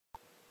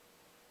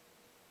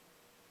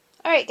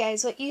Alright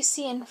guys, what you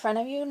see in front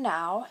of you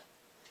now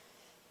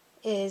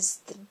is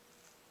the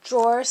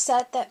drawer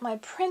set that my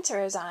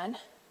printer is on.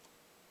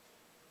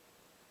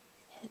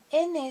 And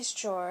in these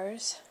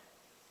drawers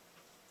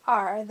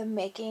are the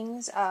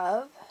makings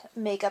of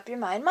Make Up Your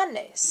Mind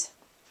Mondays.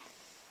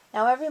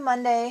 Now every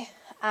Monday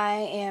I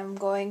am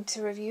going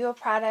to review a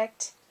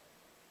product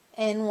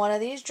in one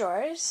of these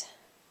drawers,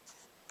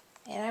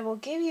 and I will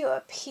give you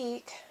a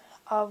peek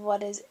of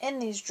what is in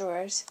these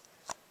drawers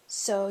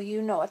so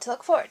you know what to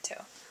look forward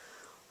to.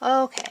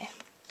 Okay,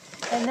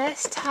 in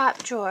this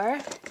top drawer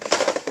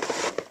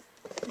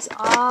is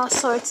all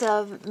sorts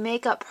of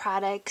makeup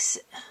products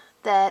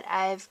that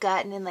I've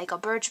gotten in like a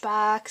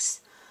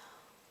Birchbox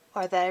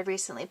or that I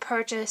recently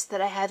purchased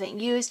that I haven't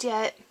used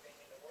yet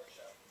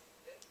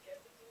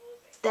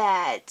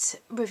that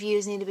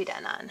reviews need to be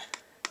done on.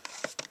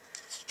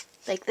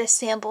 Like this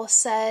sample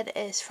set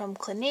is from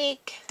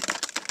Clinique.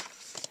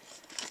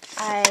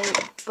 I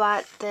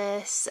bought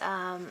this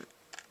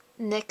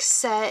NYX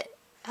set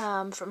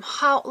from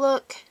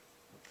Outlook,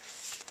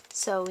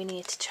 so we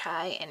need to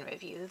try and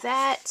review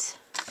that.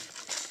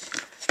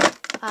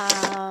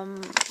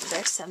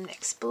 There's some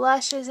NYX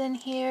blushes in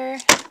here,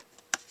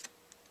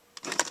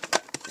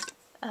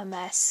 a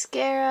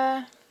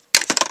mascara,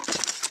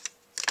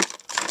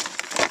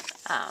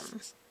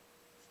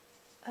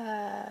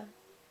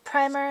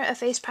 primer, a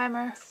face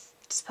primer.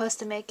 It's supposed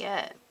to make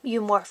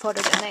you more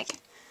photogenic.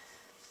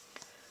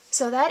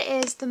 So that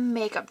is the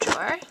makeup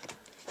drawer.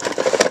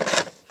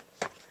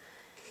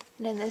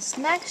 And in this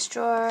next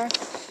drawer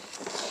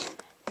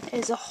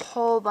is a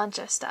whole bunch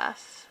of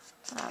stuff.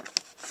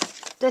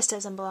 This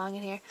doesn't belong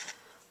in here,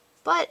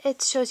 but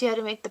it shows you how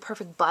to make the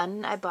perfect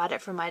bun. I bought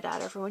it for my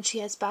daughter for when she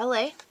has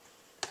ballet.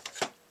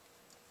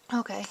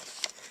 Okay,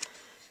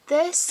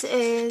 this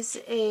is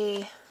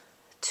a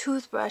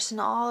toothbrush, an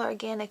all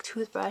organic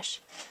toothbrush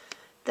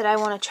that I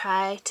want to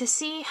try to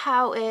see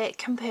how it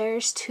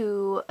compares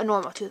to a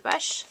normal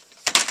toothbrush.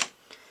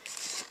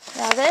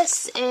 Now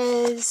this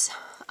is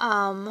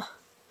a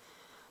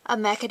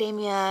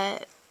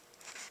macadamia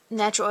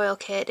natural oil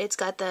kit. It's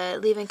got the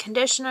leave-in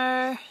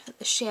conditioner,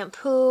 the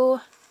shampoo,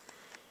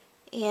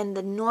 and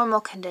the normal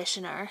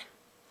conditioner.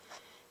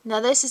 Now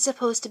this is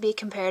supposed to be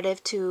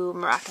comparative to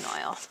Moroccan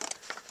oil.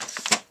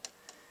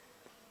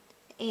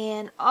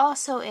 And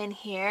also in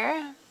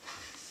here,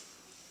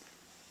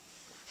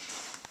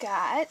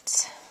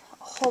 got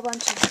a whole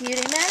bunch of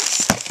beauty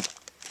mist,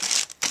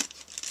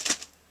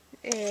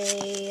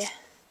 a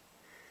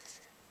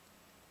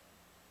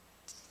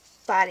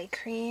body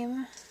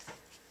cream,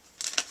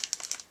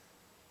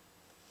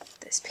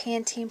 this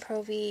Pantene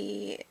Pro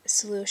V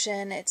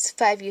solution. It's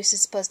 5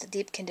 uses, supposed to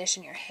deep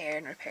condition your hair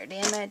and repair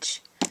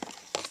damage.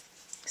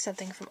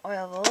 Something from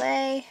Oil of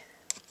Olay.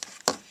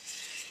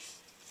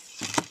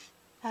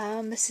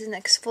 This is an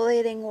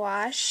exfoliating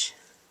wash.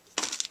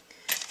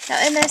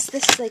 Now in this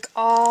is like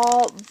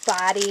all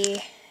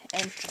body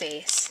and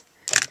face.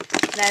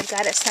 And I've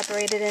got it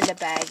separated into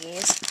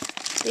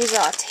baggies. These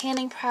are all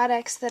tanning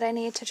products that I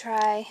need to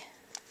try.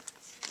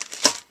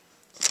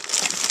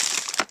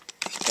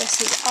 This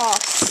is all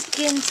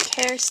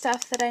skincare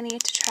stuff that I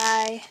need to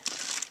try.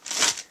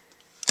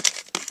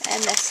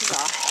 And this is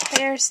all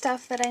hair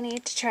stuff that I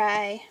need to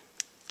try.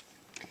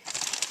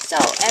 So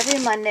every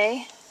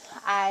Monday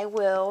I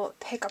will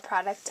pick a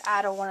product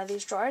out of one of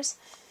these drawers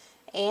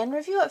and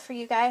review it for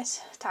you guys.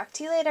 Talk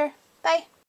to you later. Bye.